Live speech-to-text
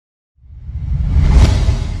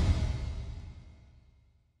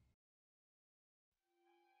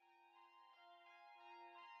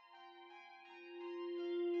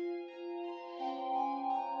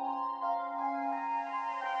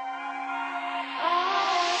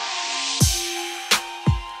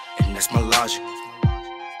that's my logic.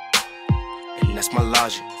 And that's my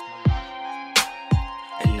logic.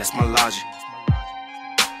 And that's my logic.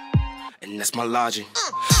 And that's my logic.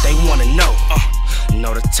 They wanna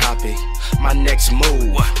know the topic. My next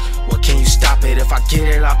move. What can you stop it? If I get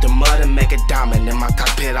it out the mud and make a diamond in my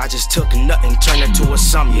cockpit, I just took nothing, turned it to a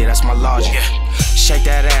sum. Yeah, that's my logic. Shake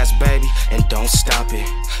that ass, baby, and don't stop it.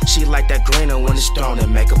 She like that greener when it's thrown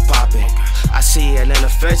and make her pop it. I see it in her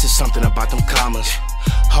face, it's something about them commas.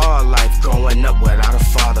 Hard life growing up without a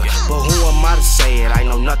father. But who am I to say it? I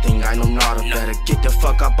know nothing, I know nada. Better get the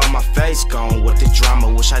fuck up on my face, gone with the drama.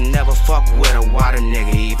 Wish I never fuck with a water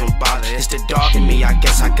nigga even bother. It's the dog in me, I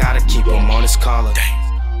guess I gotta keep him on his collar.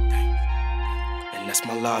 And that's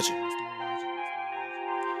my logic.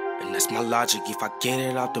 And that's my logic. If I get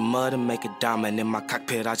it out the mud and make a diamond in my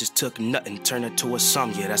cockpit, I just took nothing, turned it to a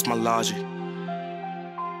sum. Yeah, that's my logic.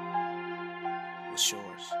 What's yours?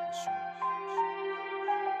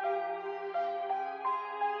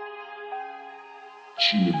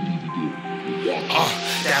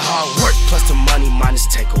 That hard work plus the money minus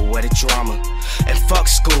take away the drama. And fuck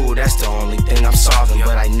school, that's the only thing I'm solving.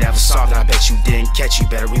 But I never solved it, I bet you didn't catch, you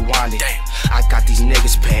better rewind it. I got these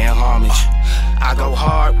niggas paying homage. I go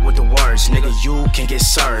hard with the words, nigga, you can get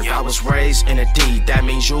served. I was raised in a D, that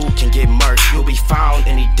means you can get murked. You'll be found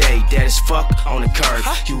any day, dead as fuck on the curb.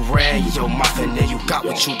 You ran your muffin and you got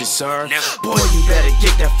what you deserve. Boy, you better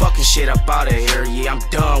get that fucking shit up out of here. Yeah, I'm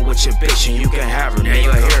done with your bitch and you can have her, nigga.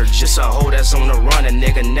 Here, just a hoe that's on the run, a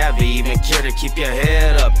nigga never even care to keep your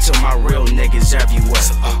head up to my real niggas everywhere.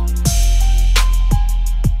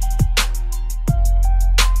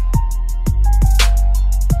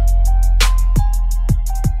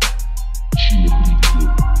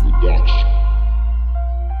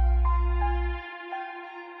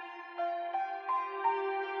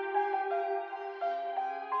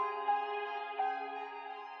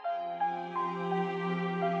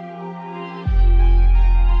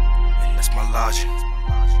 That's my logic.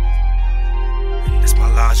 And that's my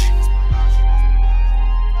logic.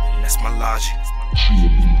 And that's my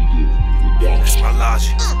logic.